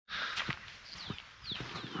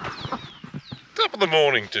Top of the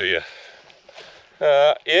morning to you.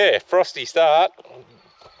 Yeah, frosty start.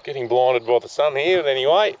 Getting blinded by the sun here, but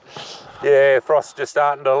anyway. Yeah, frost's just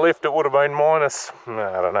starting to lift. It would have been minus,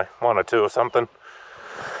 I don't know, 1 or 2 or something.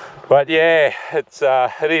 But yeah, it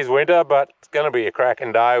is winter, but it's going to be a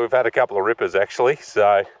cracking day. We've had a couple of rippers actually,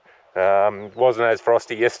 so it wasn't as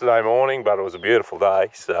frosty yesterday morning, but it was a beautiful day.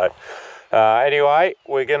 So anyway,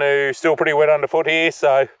 we're going to still pretty wet underfoot here,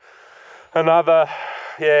 so another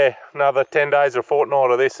 10 days or a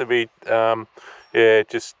fortnight of this will be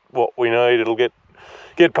just what we need. It'll get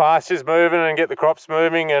pastures moving and get the crops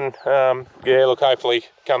moving, and look, hopefully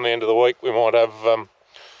come the end of the week we might have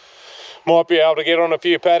might be able to get on a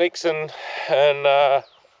few paddocks and get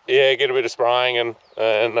a bit of spraying and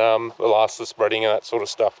the last of the spreading and that sort of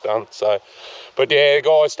stuff done. So, but yeah, the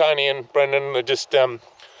guys Tony and Brendan are just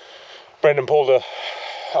Brendan pulled a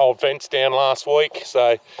old fence down last week,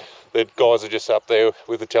 so the guys are just up there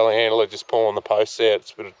with the telehandler just pulling the posts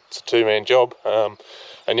out. It's a two-man job, but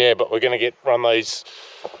we're going to run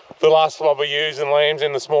the last lot of ewes and lambs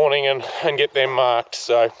in this morning and get them marked.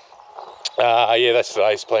 So that's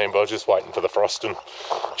today's plan, but I was just waiting for the frost and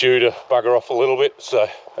dew to bugger off a little bit. So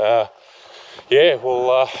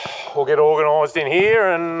we'll get organised in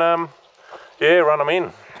here and run them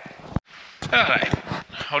in. Okay,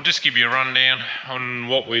 I'll just give you a rundown on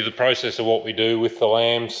the process of what we do with the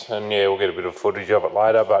lambs, and we'll get a bit of footage of it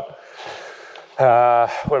later. But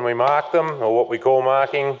when we mark them, or what we call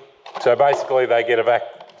marking, so basically they get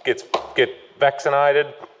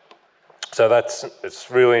vaccinated. So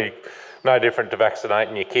it's really no different to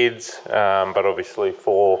vaccinating your kids, but obviously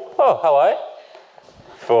for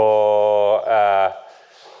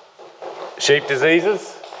sheep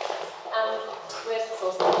diseases. Where's the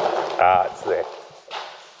sauce? It's there.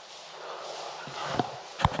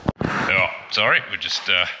 Oh, sorry, we just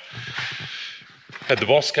had the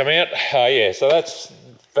boss come out. So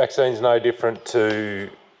vaccine's no different to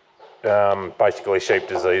basically sheep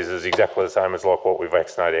diseases, exactly the same as like what we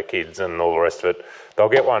vaccinate our kids and all the rest of it. They'll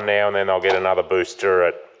get one now and then they'll get another booster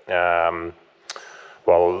at, the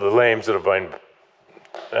lambs that have been,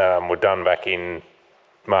 were done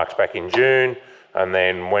marked back in June, and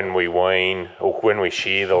then when we wean, or when we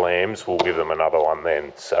shear the lambs, we'll give them another one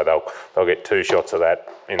then. So they'll get 2 shots of that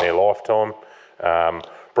in their lifetime.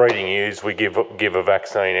 Breeding ewes, we give a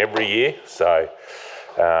vaccine every year, so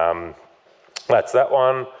that's that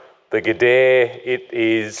one. The Gadare,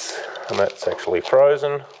 and that's actually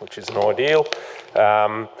frozen, which is an ideal.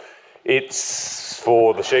 It's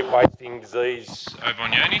for the sheep wasting disease over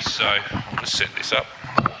on Yonis, so I'll just set this up.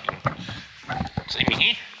 You can see me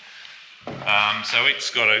here. So it's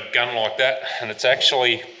got a gun like that, and it's a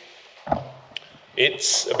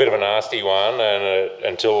bit of a nasty one, and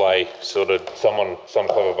until they some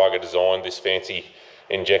clever bugger designed this fancy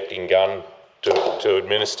injecting gun to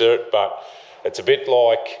administer it. But it's a bit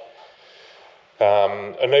like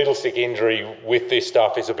a needle stick injury with this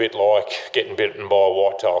stuff is a bit like getting bitten by a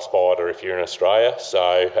white-tailed spider if you're in Australia.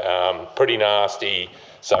 So pretty nasty.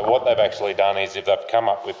 So what they've actually done is, if they've come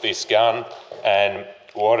up with this gun, and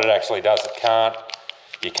what it actually does,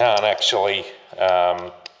 you can't actually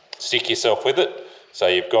stick yourself with it. So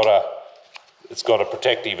it's got a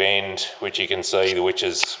protective end, which you can see, which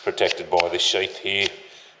is protected by this sheath here.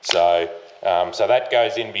 So that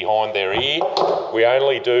goes in behind their ear. We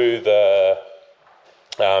only do the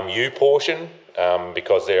ewe portion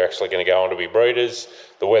because they're actually going to go on to be breeders.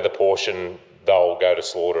 The weather portion, they'll go to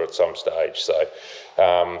slaughter at some stage. So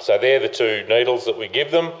they're the 2 needles that we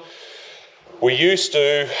give them. We used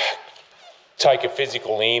to take a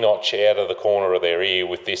physical ear notch out of the corner of their ear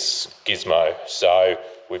with this gizmo. So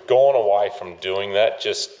we've gone away from doing that.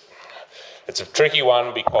 It's a tricky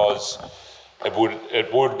one because it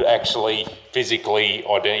would actually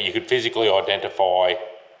you could physically identify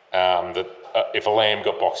that if a lamb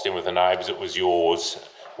got boxed in with the neighbours, it was yours.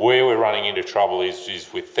 Where we're running into trouble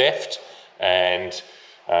is with theft, and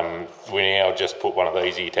we now just put one of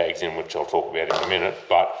these ear tags in, which I'll talk about in a minute.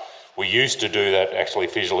 But we used to do that, actually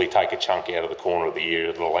visually take a chunk out of the corner of the ear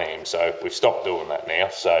of the lamb. So we've stopped doing that now.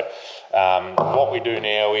 So what we do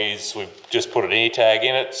now is we've just put an ear tag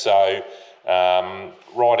in it. So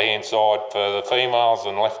right-hand side for the females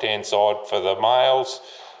and left-hand side for the males.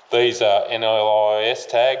 These are NLIS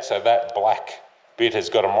tags, so that black bit has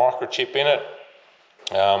got a microchip in it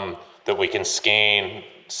that we can scan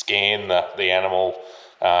the animal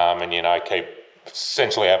and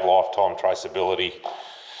essentially have lifetime traceability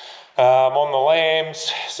on the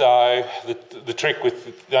lambs. So the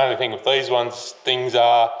only thing with these things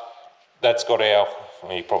are that's got our,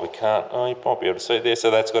 you probably can't, you might be able to see there,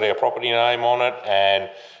 so that's got our property name on it, and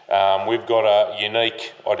We've got a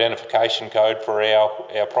unique identification code for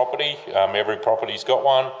our property. Every property's got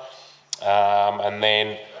one. And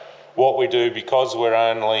then what we do, because we're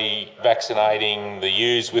only vaccinating the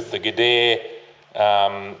ewes with the Gadare,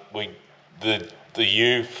 the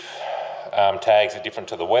ewe tags are different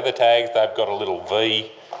to the weather tags. They've got a little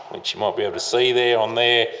V, which you might be able to see there on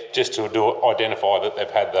there, just to identify that they've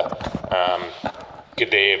had the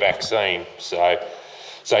Gadare vaccine. So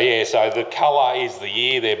the colour is the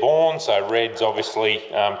year they're born. So red's obviously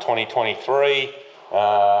 2023.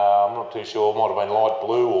 I'm not too sure, it might have been light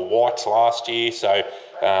blue or whites last year. So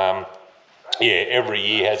every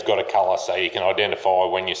year has got a colour, so you can identify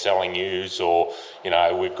when you're selling ewes, or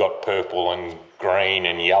we've got purple and green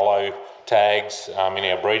and yellow tags in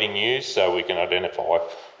our breeding ewes, so we can identify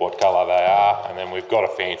what colour they are. And then we've got a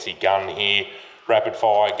fancy gun here, rapid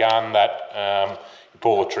fire gun that you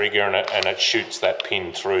pull the trigger and it shoots that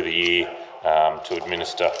pin through the ear to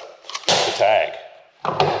administer the tag.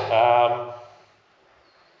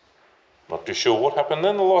 Not too sure what happened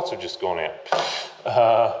then, the lights have just gone out.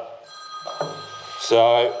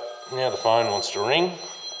 So now the phone wants to ring.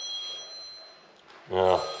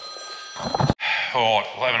 All right,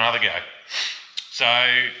 we'll have another go. So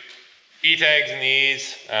ear tags in the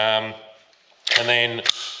ears, and then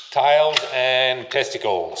tails and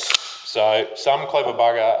testicles. So some clever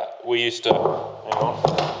bugger, we used to, hang on.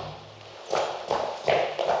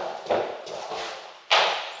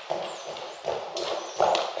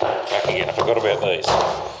 Back again, I forgot about these.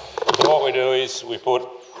 So what we do is we put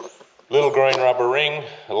little green rubber ring,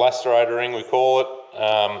 a lacerator ring we call it,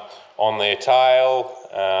 on their tail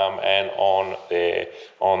and on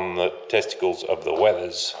the testicles of the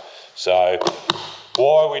wethers. So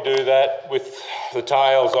why we do that with the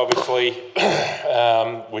tails, obviously,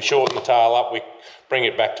 we shorten the tail up, we bring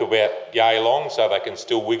it back to about yay long so they can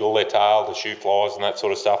still wiggle their tail to shoot flies and that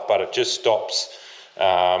sort of stuff, but it just stops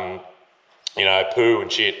poo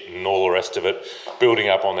and shit and all the rest of it building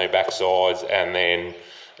up on their backsides, and then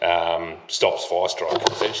stops fly strike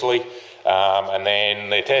essentially. And then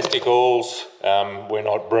their testicles, we're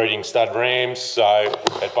not breeding stud rams, so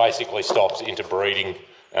it basically stops interbreeding.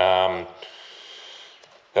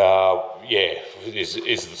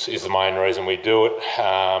 Is the main reason we do it.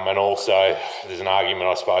 And also there's an argument,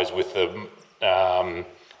 I suppose, with the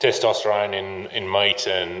testosterone in meat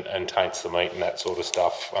and taints the meat and that sort of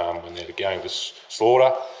stuff when they're going to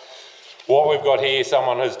slaughter. What we've got here,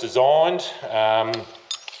 someone has designed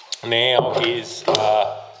now is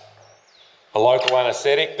a local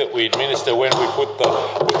anaesthetic that we administer when we put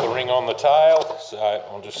the ring on the tail. So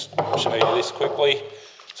I'll just show you this quickly.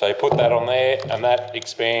 So you put that on there and that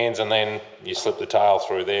expands, and then you slip the tail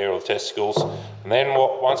through there, or the testicles. And then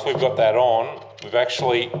once we've got that on, we've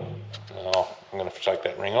actually, I'm going to take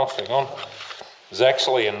that ring off, hang on. There's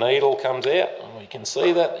actually a needle comes out, and you can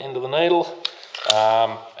see that end of the needle.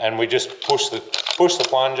 And we just push the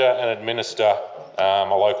plunger and administer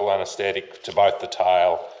a local anaesthetic to both the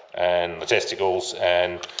tail and the testicles,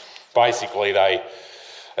 and basically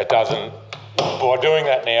it doesn't, by doing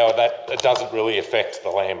that now, it doesn't really affect the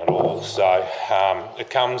lamb at all. So it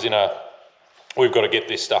comes in we've got to get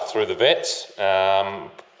this stuff through the vets.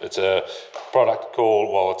 It's a product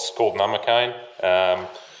it's called Numacaine,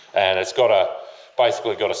 and it's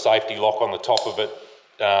basically got a safety lock on the top of it,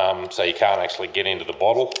 so you can't actually get into the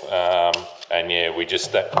bottle. And yeah, we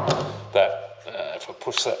just if I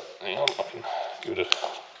push that, hang on, I can give it a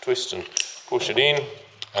twist and push it in,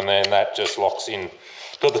 and then that just locks in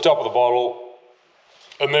to the top of the bottle,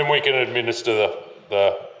 and then we can administer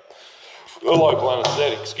the local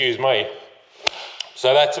anaesthetic, excuse me.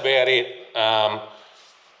 So that's about it.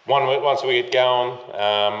 Once we get going,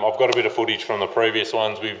 I've got a bit of footage from the previous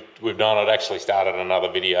ones we've done. I'd actually started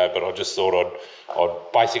another video, but I just thought I'd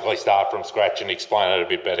basically start from scratch and explain it a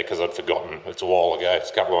bit better, because I'd forgotten. It's a while ago.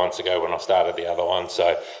 It's a couple of months ago when I started the other one.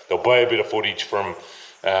 So there'll be a bit of footage from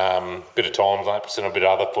bit of time lapse and a bit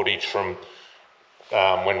of other footage from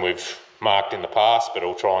when we've marked in the past, but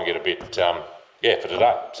I'll try and get a bit for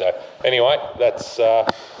today. So anyway, that's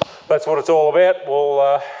what it's all about.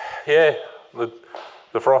 Well,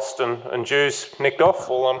 the frost and dews nicked off.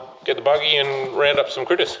 We'll get the buggy and round up some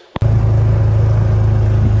critters.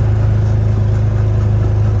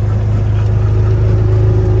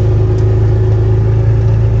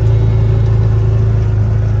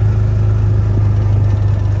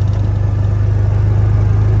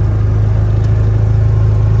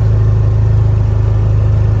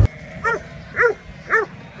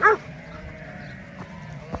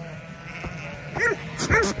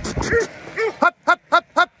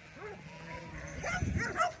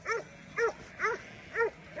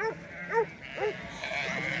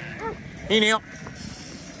 Here now.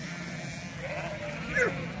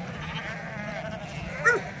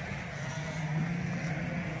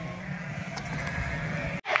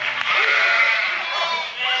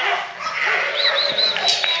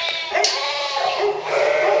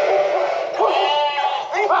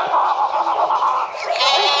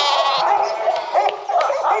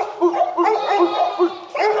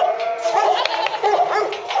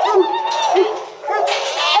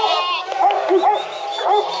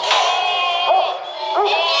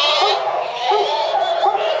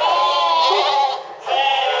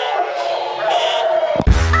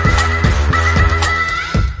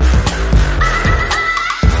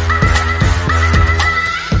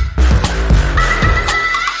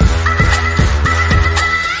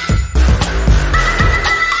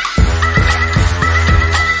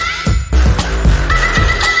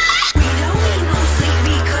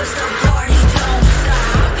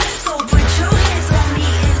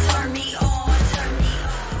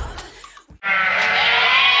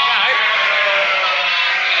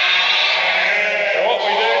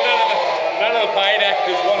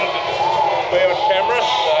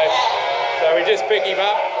 Just pick him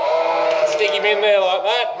up, stick him in there like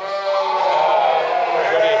that.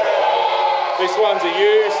 This one's a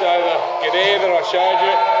ewe, so the G'dair that I showed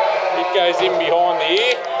you, it goes in behind the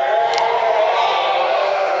ear.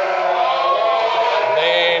 And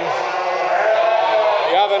then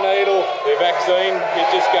the other needle, the vaccine, it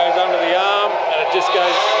just goes under the arm and it just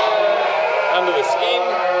goes under the skin.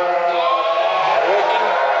 Working.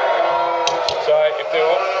 So if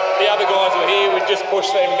the other guys were here, we'd just push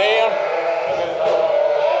them down.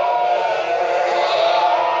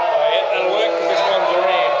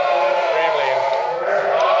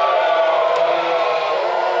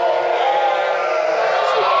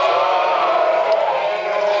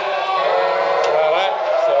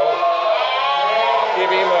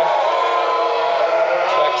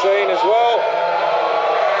 As well.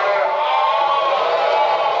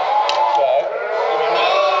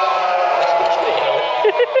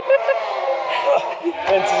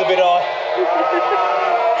 Fence is a bit high.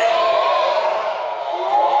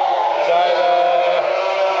 So a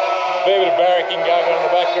fair bit of barracking going on in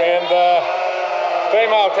the background.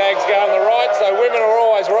 Female tags go on the right, so women are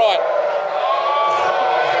always right.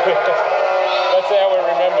 That's how we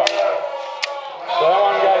remember. So that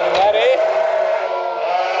one goes in that ear.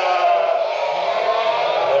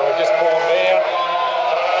 Just pull them down.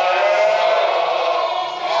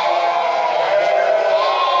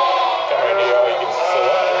 Come around here, you can see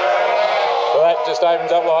that. So that just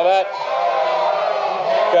opens up like that.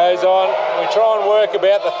 Goes on. We try and work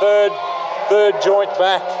about the third joint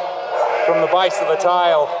back from the base of the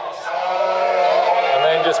tail. And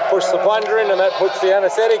then just push the plunger in and that puts the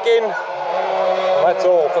anaesthetic in. And that's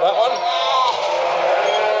all for that one.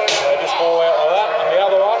 So just fall out like that. And the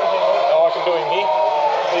other one, I can do him here.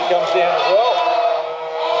 He comes down as well.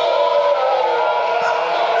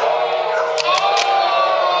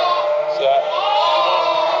 So.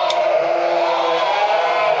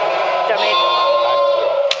 Come in.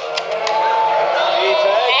 Ear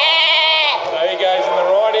tag. So he goes in the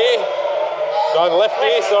right ear. No, the left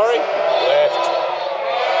ear, sorry. Left.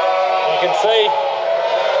 You can see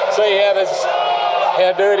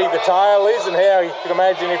how dirty the tail is and how you can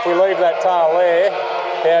imagine if we leave that tail there,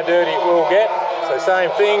 how dirty it will get. So same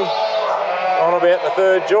thing on about the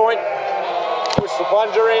third joint. Push the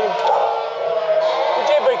plunger in. Would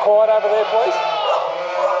you be quiet over there, please?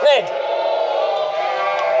 Ned.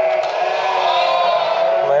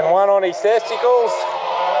 And then one on his testicles.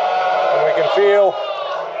 And we can feel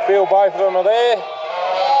both of them are there.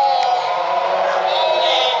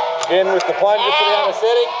 Again with the plunger for the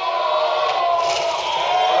anaesthetic.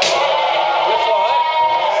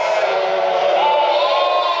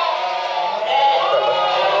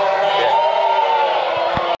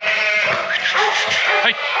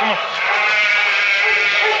 Come on.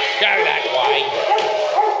 Go that way.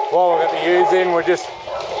 While we've got the ewes in, we're just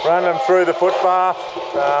running them through the foot bath.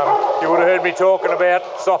 You would have heard me talking about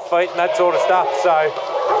soft feet and that sort of stuff. So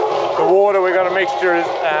the water, we've got a mixture of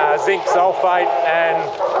zinc sulfate and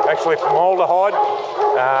actually formaldehyde.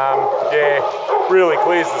 Yeah, really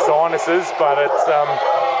clears the sinuses, but it's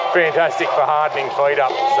fantastic for hardening feet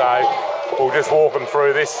up. So we'll just walk them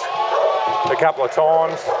through this a couple of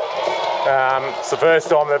times. It's the first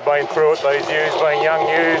time they've been through it, these ewes being young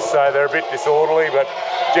ewes, so they're a bit disorderly, but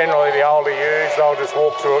generally the older ewes, they'll just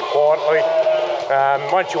walk through it quietly.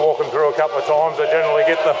 Once you walk them through a couple of times, they generally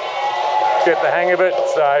get the hang of it.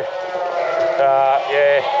 So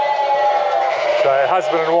yeah, so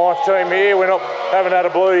husband and wife team here. Haven't had a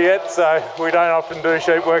blue yet, so we don't often do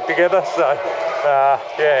sheep work together. So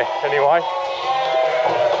yeah, anyway,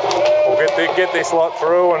 we'll get this lot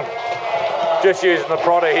through, and just using the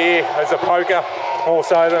prodder here as a poker more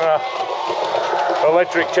so than a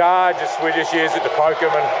electric charge. We just use it to poke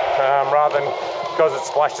them, and rather than, because it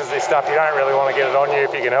splashes this stuff, you don't really want to get it on you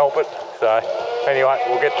if you can help it. So anyway,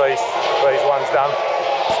 we'll get these ones done.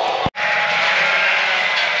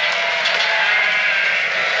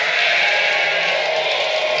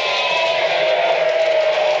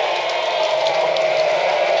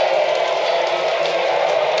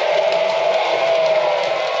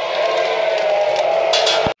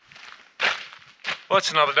 Well,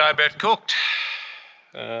 it's another day about cooked.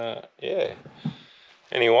 Yeah.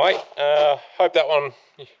 Anyway, hope that one,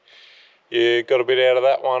 you got a bit out of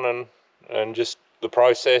that one, and just the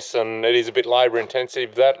process, and it is a bit labour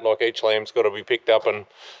intensive, that, like each lamb's got to be picked up and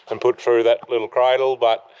put through that little cradle,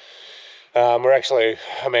 but we're actually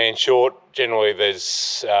a man short. Generally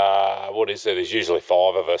there's, there's usually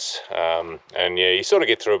 5 of us, and yeah, you sort of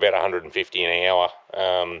get through about 150 an hour.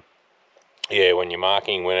 Yeah, when you're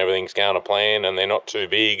marking, when everything's going to plan and they're not too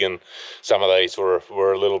big, and some of these were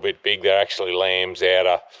a little bit big. They're actually lambs out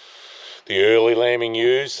of the early lambing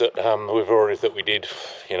ewes that we did,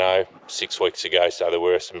 6 weeks ago. So there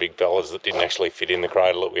were some big fellas that didn't actually fit in the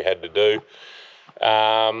cradle that we had to do.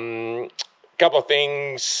 Couple of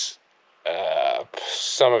things.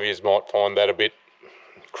 Some of you might find that a bit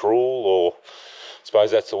cruel, or I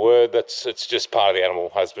suppose that's the word. It's just part of the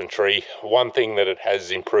animal husbandry. One thing that it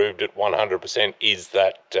has improved at 100% is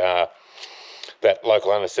that that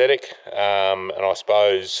local anaesthetic, and I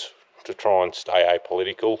suppose to try and stay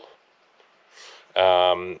apolitical,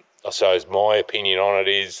 I suppose my opinion on it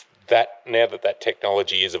is that now that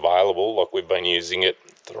technology is available, like we've been using it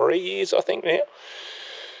 3 years, I think now.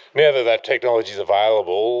 Now that technology is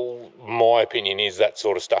available, my opinion is that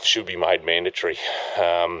sort of stuff should be made mandatory.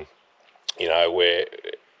 We're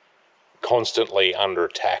constantly under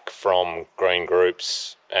attack from green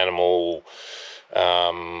groups, animal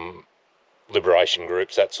liberation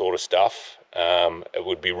groups, that sort of stuff. It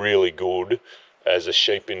would be really good as a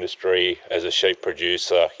sheep industry, as a sheep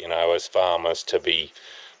producer, as farmers, to be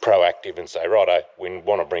proactive and say, righto, we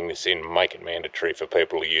want to bring this in, make it mandatory for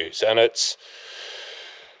people to use. And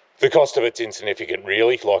the cost of it's insignificant,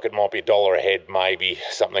 really. Like, it might be $1 a head, maybe,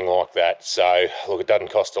 something like that. So, look, it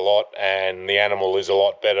doesn't cost a lot, and the animal is a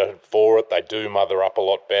lot better for it. They do mother up a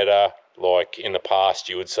lot better. Like, in the past,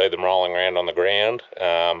 you would see them rolling around on the ground,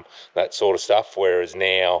 that sort of stuff, whereas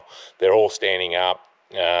now they're all standing up,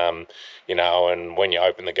 and when you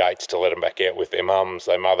open the gates to let them back out with their mums,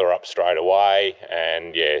 they mother up straight away.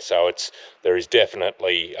 And, yeah, so there is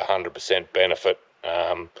definitely 100% benefit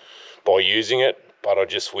by using it. But I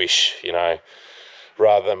just wish,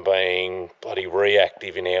 rather than being bloody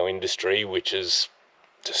reactive in our industry, which is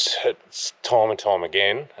just time and time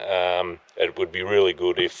again, it would be really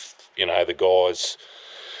good if, the guys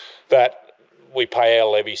that we pay our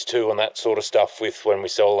levies to and that sort of stuff with when we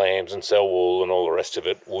sell lambs and sell wool and all the rest of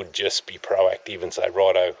it would just be proactive and say,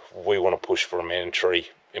 righto, we want to push for a mandatory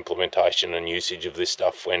implementation and usage of this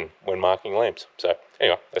stuff when marking lambs. So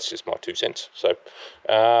anyway, that's just my 2 cents. So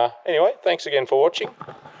anyway, thanks again for watching.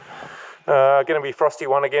 Going to be frosty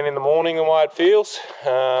one again in the morning, the way it feels.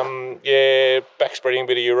 Yeah, back spreading a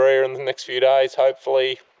bit of urea in the next few days,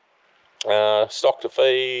 hopefully. Stock to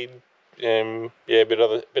feed, yeah, a bit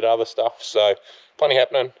of other stuff. So plenty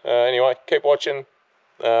happening. Anyway, keep watching.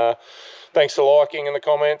 Thanks for liking in the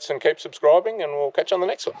comments, and keep subscribing, and we'll catch you on the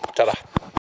next one. Ta-da.